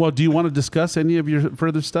 Well, do you want to discuss any of your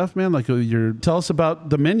further stuff, man? Like tell us about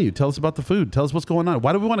the menu. Tell us about the food. Tell us what's going on.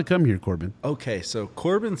 Why do we want to come here, Corbin? Okay, so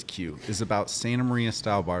Corbin's Q is about Santa Maria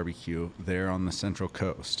style barbecue there on the Central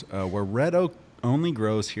Coast, where red oak only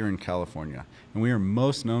grows here in California, and we are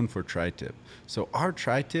most known for tri-tip. So our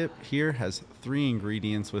tri-tip here has 3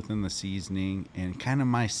 ingredients within the seasoning, and kind of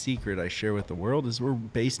my secret I share with the world is we're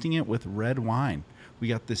basting it with red wine. We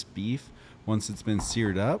got this beef. Once it's been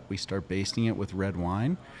seared up, we start basting it with red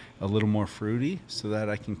wine, a little more fruity, so that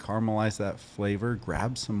I can caramelize that flavor,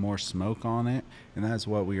 grab some more smoke on it, and that's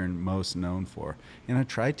what we are most known for. And a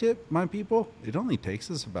tri-tip, my people, it only takes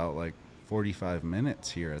us about 45 minutes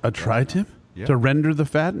here. A tri-tip? Yeah. To render the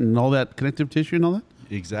fat and all that connective tissue and all that?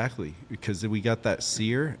 Exactly, because we got that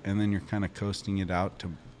sear, and then you're kind of coasting it out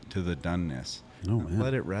to the doneness. Oh, man.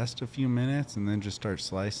 Let it rest a few minutes, and then just start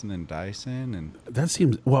slicing and dicing. And that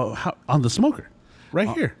seems how on the smoker, right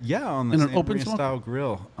here. Yeah, on the Santa Maria style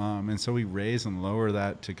grill. And so we raise and lower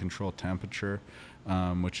that to control temperature,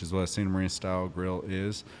 which is what a Santa Maria style grill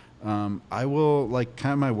is. I will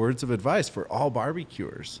kind of my words of advice for all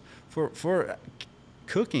barbecuers for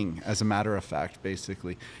cooking, as a matter of fact,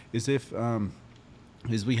 basically, is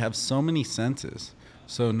we have so many senses.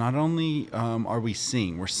 So not only are we're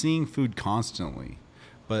seeing food constantly,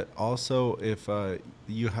 but also if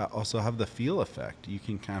you also have the feel effect, you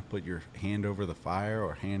can kind of put your hand over the fire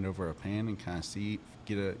or hand over a pan and kind of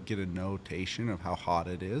get a notation of how hot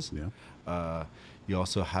it is. Yeah. You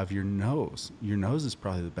also have your nose. Your nose is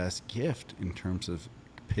probably the best gift in terms of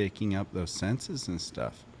picking up those senses and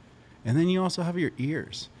stuff. And then you also have your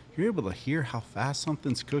ears. You're able to hear how fast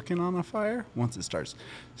something's cooking on a fire once it starts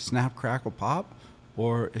snap, crackle, pop,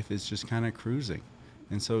 or if it's just kind of cruising.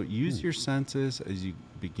 And so use your senses as you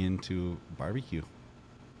begin to barbecue.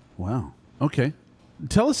 Wow. Okay.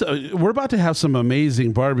 Tell us, we're about to have some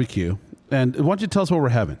amazing barbecue. And why don't you tell us what we're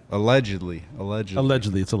having? Allegedly.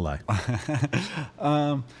 Allegedly, it's a lie.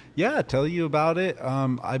 Yeah, tell you about it.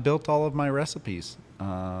 I built all of my recipes.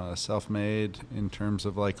 Self-made in terms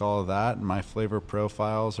of all of that. And my flavor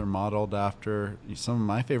profiles are modeled after some of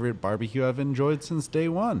my favorite barbecue I've enjoyed since day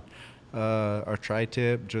one. Our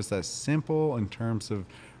tri-tip, just as simple in terms of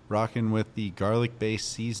rocking with the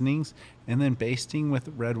garlic-based seasonings and then basting with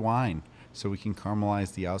red wine so we can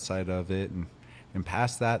caramelize the outside of it and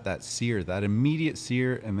past that sear, that immediate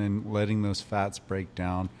sear, and then letting those fats break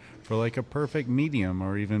down for a perfect medium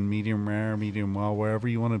or even medium rare, medium well, wherever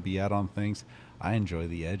you want to be at on things. I enjoy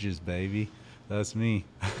the edges, baby. That's me.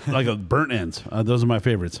 Like a burnt ends. Those are my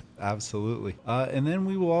favorites. Absolutely. And then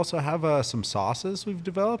we will also have some sauces we've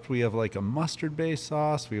developed. We have a mustard-based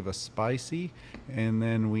sauce. We have a spicy. And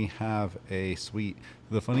then we have a sweet.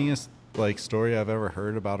 The funniest story I've ever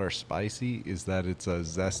heard about our spicy is that it's a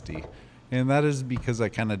zesty. And that is because I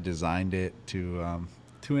kind of designed it to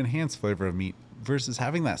enhance flavor of meat versus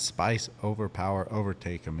having that spice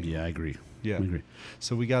overtake a meat. Yeah, I agree. Yeah. I agree.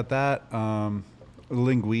 So we got that.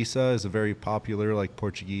 Linguiça is a very popular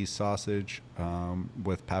Portuguese sausage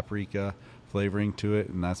with paprika flavoring to it,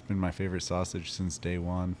 and that's been my favorite sausage since day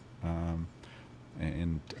one.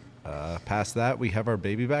 And past that, we have our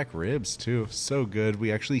baby back ribs too. So good.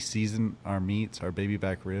 We actually season our meats, our baby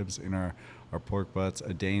back ribs, and our pork butts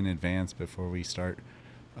a day in advance before we start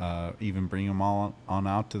even bring them all on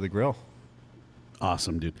out to the grill.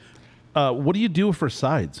 Awesome, dude. What do you do for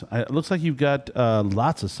sides? It looks like you've got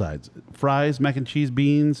lots of sides: fries, mac and cheese,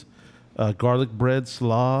 beans, garlic bread,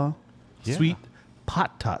 slaw, sweet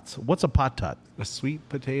pot tots. What's a pot tot? A sweet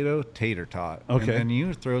potato tater tot. Okay. And then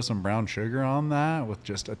you throw some brown sugar on that with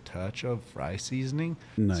just a touch of fry seasoning.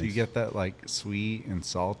 Nice. So you get that like sweet and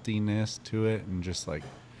saltiness to it, and just like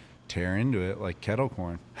tear into it like kettle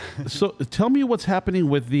corn. So tell me what's happening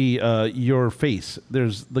with the your face.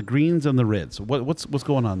 There's the greens and the reds. What's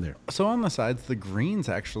going on there? So on the sides, the greens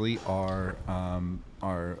actually are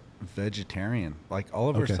vegetarian. Like all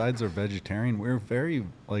of our sides are vegetarian. We're very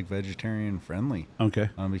like vegetarian friendly. Okay.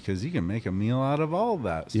 Because you can make a meal out of all of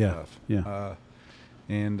that stuff. Yeah.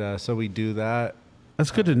 So we do that. That's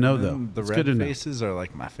good to know, though. The It's red good to faces are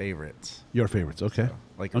like my favorites. Your favorites, okay?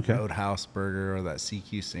 Like a Roadhouse burger or that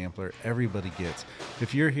CQ sampler. Everybody gets.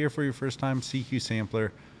 If you're here for your first time, CQ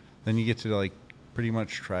sampler, then you get to like pretty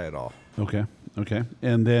much try it all. Okay.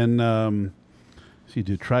 And then, so you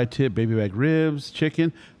do tri-tip, baby back ribs,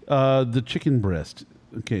 chicken, the chicken breast.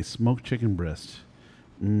 Okay, smoked chicken breast.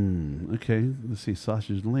 Okay, let's see,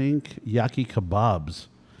 sausage link, yaki kebabs.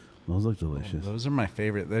 Those look delicious. Those are my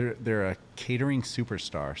favorite. They're a catering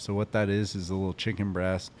superstar. So what that is a little chicken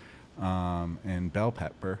breast and bell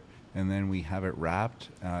pepper, and then we have it wrapped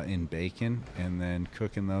in bacon, and then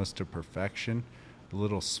cooking those to perfection. A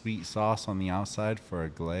little sweet sauce on the outside for a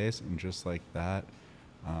glaze, and just like that,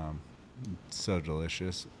 so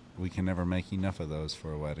delicious. We can never make enough of those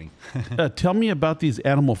for a wedding. Tell me about these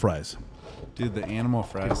animal fries. Dude, the animal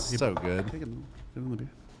fries, so good.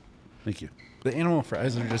 Thank you. The animal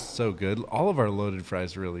fries are just so good. All of our loaded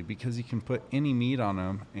fries, really, because you can put any meat on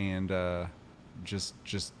them, and just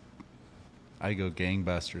I go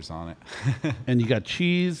gangbusters on it. And you got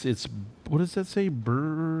cheese. It's, what does that say?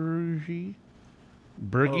 Burgie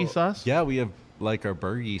sauce? Yeah, we have like our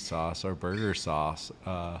burgie sauce, our burger sauce.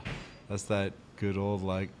 That's that good old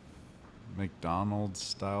like McDonald's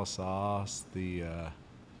style sauce. The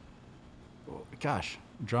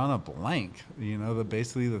drawn a blank. You know,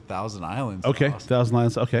 basically the Thousand Islands. Okay, sauce. Thousand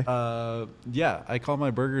Islands. Okay. Yeah, I call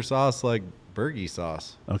my burger sauce like burgie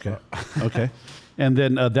sauce. Okay. Okay. And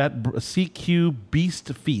then that CQ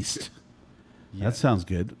Beast Feast. Yeah. That sounds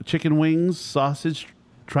good. Chicken wings, sausage,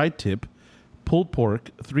 tri-tip, pulled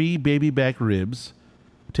pork, 3 baby back ribs,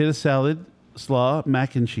 potato salad, slaw,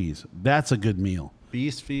 mac and cheese. That's a good meal.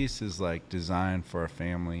 Beast Feast is like designed for a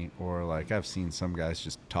family, or like I've seen some guys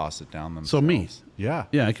just toss it down themselves. So me. Yeah.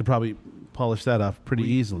 Yeah, I could probably polish that off pretty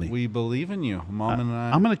easily. We believe in you, Mom and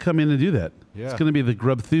I. I'm going to come in and do that. Yeah. It's going to be the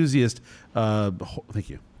Grubthusiast. Thank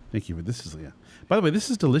you. Thank you. This is, yeah. By the way, this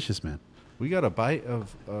is delicious, man. We got a bite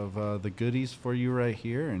of the goodies for you right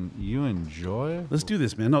here, and you enjoy. Let's do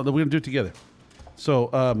this, man. No, we're going to do it together. So,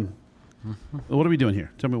 what are we doing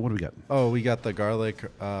here? Tell me, what do we got? Oh, we got the garlic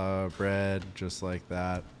bread, just like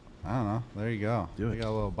that. I don't know. There you go. We got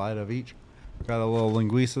a little bite of each. Got a little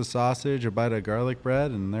linguiça sausage, a bite of garlic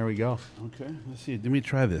bread, and there we go. Okay, let's see. Let me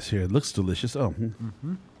try this here. It looks delicious. Oh,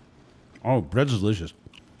 oh, bread's delicious.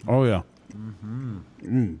 Oh yeah.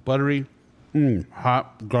 Buttery,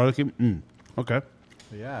 hot, garlicky. Okay.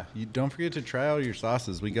 Yeah. You don't forget to try all your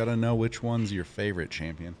sauces. We got to know which one's your favorite,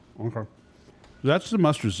 champion. Okay. That's the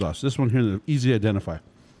mustard sauce. This one here, easy to identify.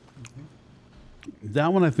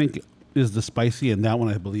 That one I think is the spicy, and that one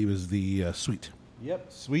I believe is the sweet.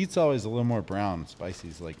 Yep. Sweet's always a little more brown.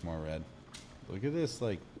 Spicy's like more red. Look at this.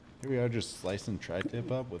 Like, here we are just slicing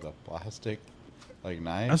tri-tip up with a plastic like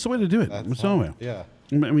knife. That's the way to do it. That's the only way. Yeah.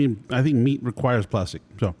 I mean, I think meat requires plastic.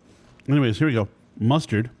 So, anyways, here we go.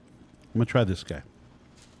 Mustard. I'm going to try this guy.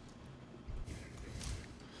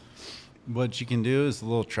 What you can do is a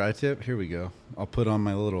little tri-tip. Here we go. I'll put on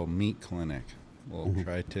my little meat clinic. A little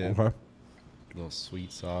tri-tip. Okay. A little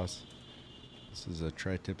sweet sauce. This is a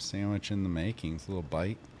tri-tip sandwich in the making. It's a little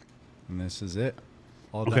bite. And this is it.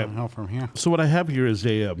 All downhill from here. So what I have here is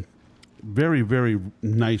a very, very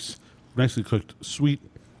nicely cooked, sweet,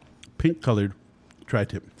 pink-colored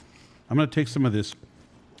tri-tip. I'm going to take some of this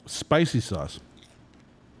spicy sauce.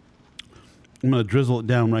 I'm going to drizzle it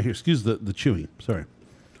down right here. Excuse the chewing. Sorry.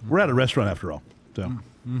 We're at a restaurant after all, so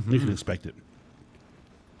you can expect it.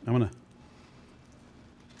 I'm going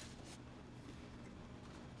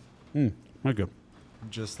to... my good.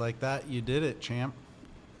 Just like that, you did it, champ.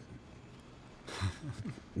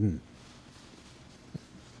 I'm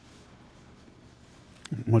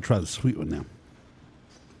going to try the sweet one now.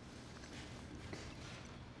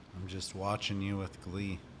 just watching you with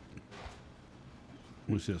glee.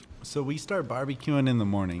 What's this? So we start barbecuing in the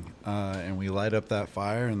morning, and we light up that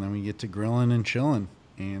fire, and then we get to grilling and chilling.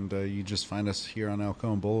 And you just find us here on El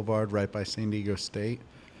Cajon Boulevard, right by San Diego State.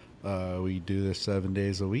 We do this 7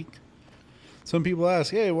 days a week. Some people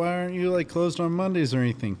ask, hey, why aren't you like closed on Mondays or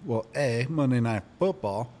anything? Well, A, Monday Night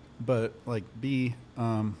Football, but like B,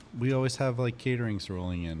 we always have like caterings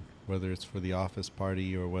rolling in, whether it's for the office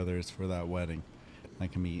party or whether it's for that wedding.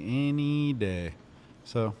 That can be any day.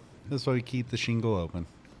 So that's why we keep the shingle open.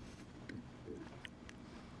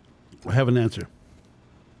 I have an answer.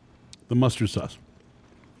 The mustard sauce.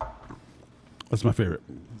 That's my favorite.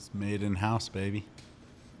 It's made in-house, baby.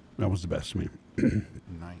 That was the best to me.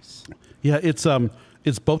 Nice. Yeah, it's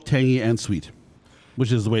both tangy and sweet,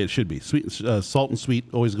 which is the way it should be. Sweet, salt and sweet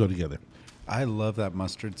always go together. I love that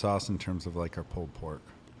mustard sauce in terms of like our pulled pork.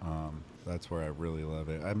 That's where I really love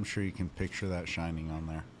it. I'm sure you can picture that shining on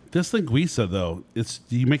there. This linguiça, though, do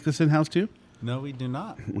you make this in-house too? No, we do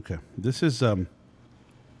not. Okay. This is, no.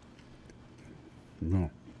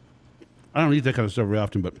 I don't eat that kind of stuff very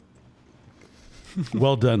often, but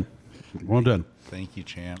well done. Well done. Thank you,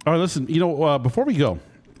 champ. All right, listen, before we go,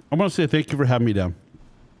 I want to say thank you for having me down.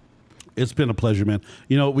 It's been a pleasure, man.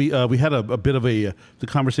 We had a bit of the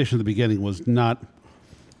conversation at the beginning was not,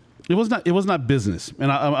 it was not business.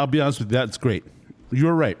 And I'll be honest with you, that's great.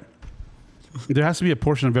 You're right. There has to be a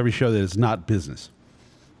portion of every show that is not business.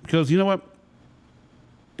 Because you know what?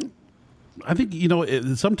 I think,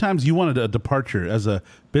 sometimes you want a departure as a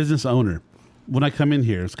business owner. When I come in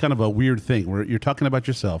here, it's kind of a weird thing where you're talking about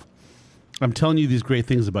yourself. I'm telling you these great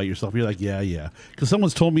things about yourself. You're like, yeah. Because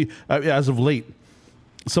someone's told me, as of late,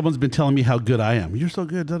 someone's been telling me how good I am. You're so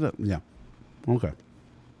good. Da, da. Yeah. Okay.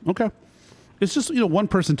 It's just, one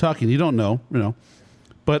person talking. You don't know.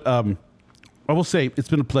 But I will say it's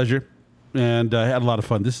been a pleasure. And I had a lot of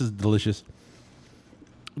fun. This is delicious.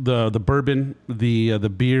 The bourbon, the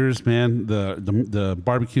beers, man, the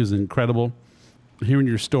barbecue is incredible. Hearing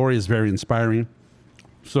your story is very inspiring.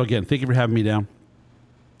 So again, thank you for having me down.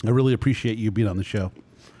 I really appreciate you being on the show.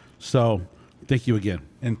 So thank you again.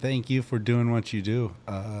 And thank you for doing what you do.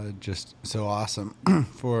 Just so awesome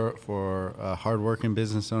for hardworking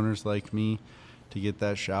business owners like me to get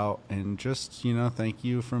that shout. And just, thank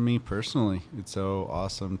you from me personally. It's so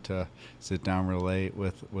awesome to sit down, relate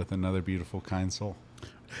with another beautiful, kind soul.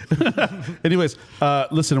 Anyways,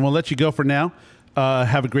 listen, I'm going to let you go for now.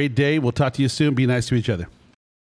 Have a great day. We'll talk to you soon. Be nice to each other.